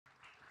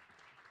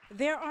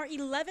There are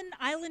 11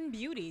 island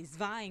beauties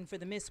vying for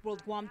the Miss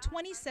World Guam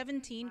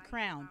 2017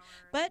 crown.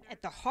 But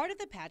at the heart of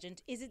the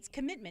pageant is its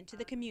commitment to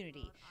the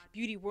community.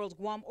 Beauty World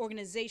Guam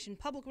Organization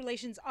Public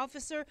Relations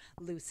Officer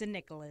Lucy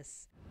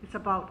Nicholas. It's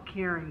about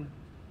caring.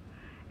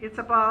 It's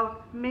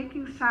about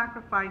making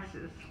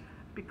sacrifices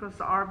because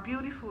our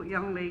beautiful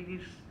young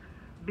ladies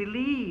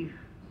believe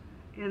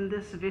in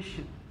this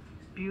vision,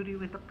 beauty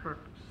with a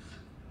purpose.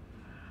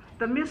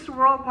 The Miss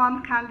World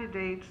Guam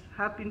candidates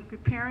have been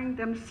preparing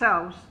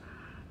themselves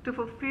to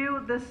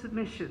fulfill this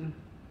mission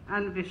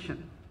and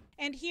vision.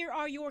 And here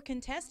are your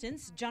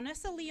contestants.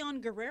 Janessa Leon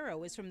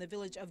Guerrero is from the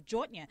village of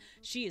Jotnya.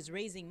 She is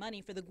raising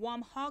money for the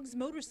Guam Hogs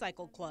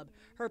Motorcycle Club.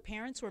 Her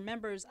parents were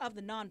members of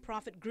the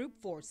nonprofit group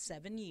for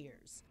 7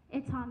 years.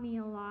 It taught me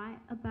a lot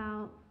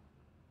about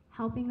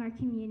helping our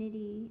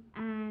community,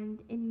 and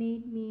it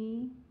made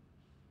me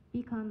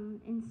become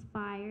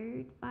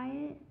inspired by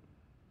it.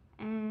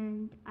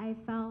 And I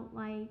felt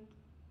like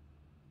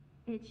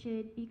it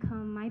should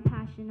become my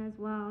passion as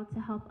well to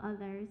help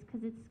others,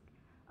 because it's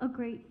a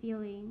great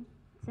feeling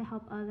to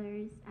help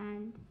others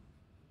and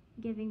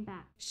giving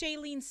back.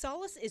 Shailene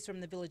Solis is from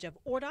the village of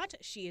Ordot.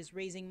 She is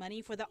raising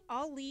money for the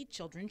Ali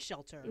Children's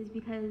Shelter. Is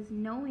because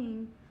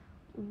knowing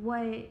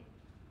what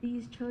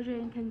these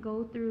children can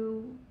go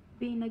through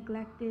being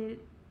neglected,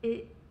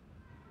 it's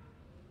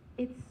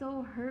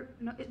so hurt.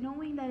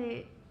 Knowing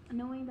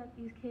that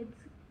these kids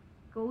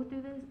go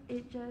through this,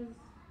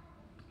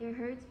 it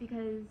hurts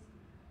because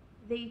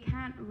they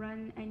can't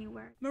run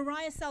anywhere.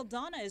 Mariah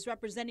Saldana is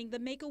representing the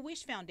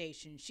Make-A-Wish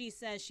Foundation. She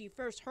says she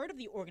first heard of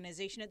the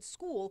organization at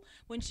school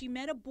when she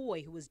met a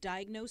boy who was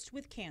diagnosed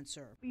with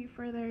cancer. We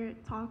further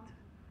talked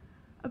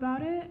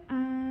about it,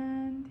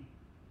 and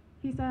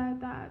he said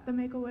that the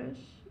Make-A-Wish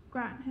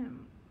grant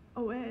him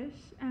a wish,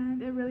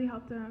 and it really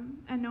helped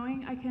him. And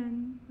knowing I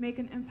can make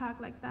an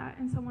impact like that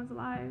in someone's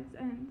lives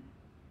and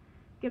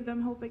give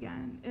them hope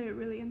again, it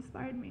really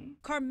inspired me.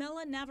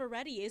 Carmela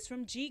Navarrete is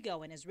from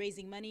Jigo and is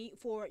raising money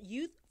for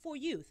Youth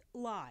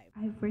Live.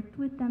 I've worked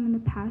with them in the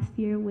past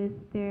year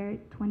with their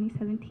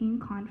 2017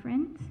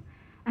 conference,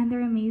 and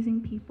they're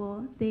amazing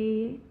people.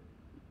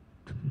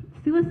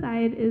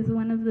 Suicide is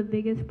one of the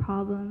biggest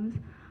problems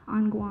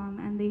on Guam,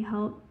 and they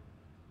help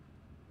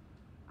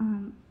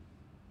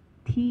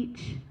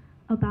teach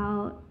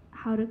about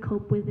how to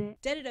cope with it.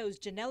 Dedido's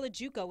Janella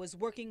Juco is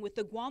working with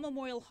the Guam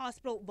Memorial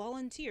Hospital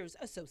Volunteers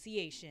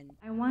Association.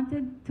 I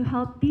wanted to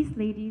help these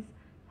ladies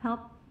help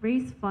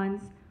raise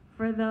funds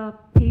for the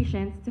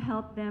patients to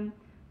help them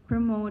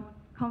promote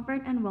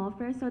comfort and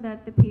welfare so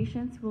that the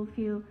patients will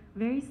feel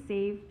very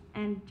safe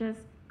and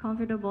just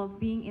comfortable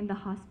being in the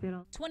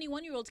hospital.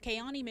 21-year-old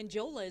Kayani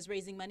Menjola is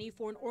raising money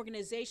for an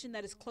organization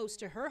that is close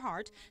to her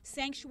heart,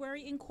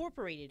 Sanctuary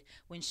Incorporated.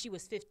 When she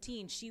was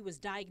 15, she was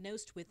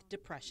diagnosed with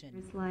depression.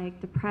 It's like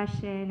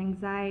depression,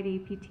 anxiety,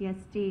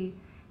 PTSD,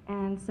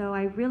 and so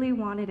I really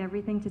wanted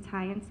everything to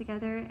tie in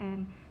together,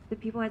 and the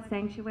people at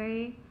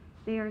Sanctuary,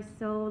 they are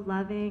so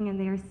loving and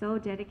they are so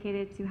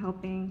dedicated to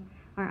helping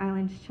our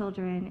island's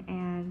children,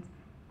 and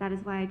that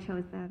is why I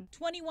chose them.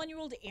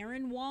 21-year-old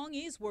Erin Wong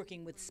is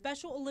working with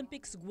Special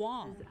Olympics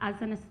Guam.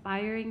 As an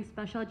aspiring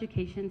special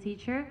education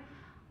teacher,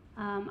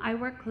 I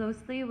work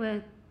closely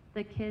with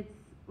the kids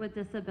with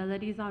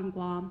disabilities on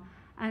Guam,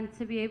 and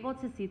to be able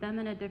to see them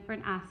in a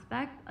different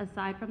aspect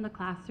aside from the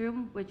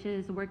classroom, which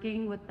is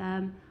working with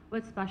them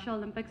with Special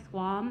Olympics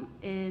Guam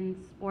in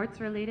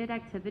sports-related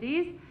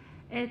activities,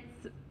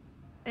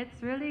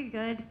 it's really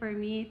good for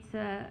me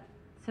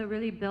to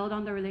really build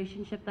on the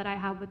relationship that I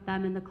have with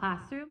them in the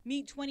classroom.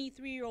 Meet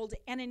 23-year-old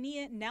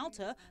Anania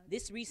Nauta.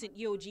 This recent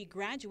UOG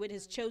graduate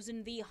has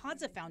chosen the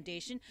Hadza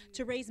Foundation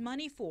to raise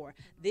money for.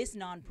 This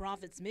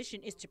nonprofit's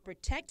mission is to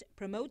protect,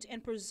 promote,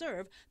 and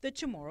preserve the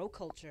Chamorro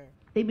culture.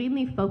 They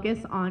mainly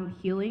focus on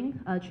healing,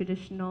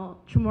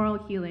 traditional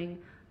Chamorro healing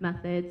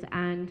methods,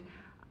 and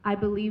I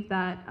believe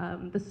that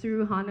the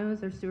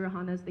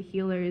Suruhanas, the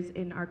healers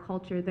in our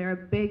culture, they're a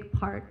big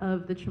part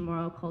of the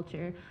Chamorro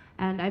culture.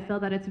 And I feel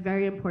that it's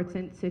very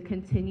important to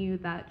continue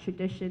that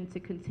tradition,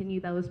 to continue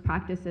those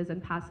practices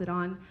and pass it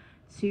on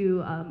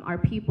to our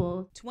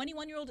people.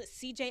 21-year-old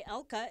CJ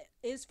Elka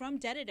is from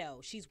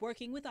Dedido. She's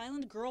working with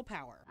Island Girl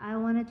Power. I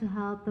wanted to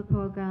help the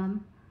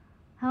program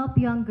help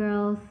young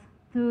girls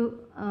through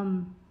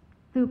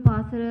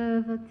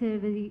positive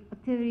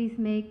activities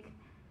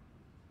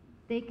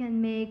they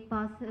can make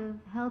positive,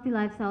 healthy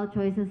lifestyle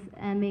choices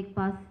and make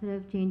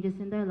positive changes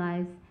in their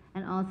lives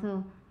and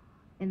also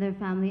in their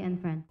family and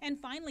friends. And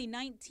finally,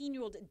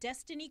 19-year-old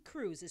Destiny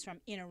Cruz is from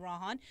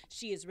Inarahan.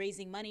 She is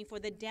raising money for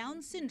the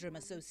Down Syndrome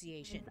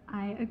Association.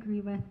 I agree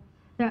with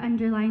their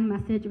underlying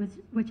message,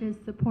 which is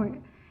support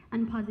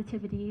and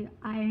positivity.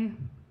 I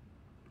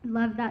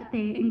love that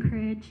they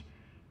encourage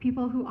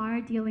people who are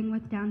dealing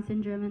with Down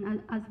syndrome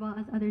and as well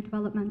as other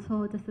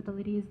developmental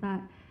disabilities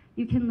that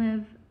you can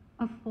live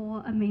a full,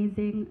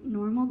 amazing,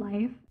 normal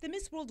life. The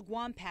Miss World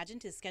Guam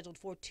pageant is scheduled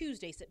for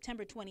Tuesday,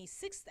 September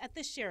 26th at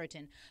the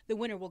Sheraton. The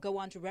winner will go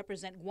on to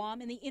represent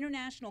Guam in the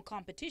international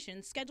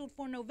competition scheduled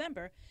for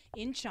November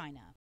in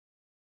China.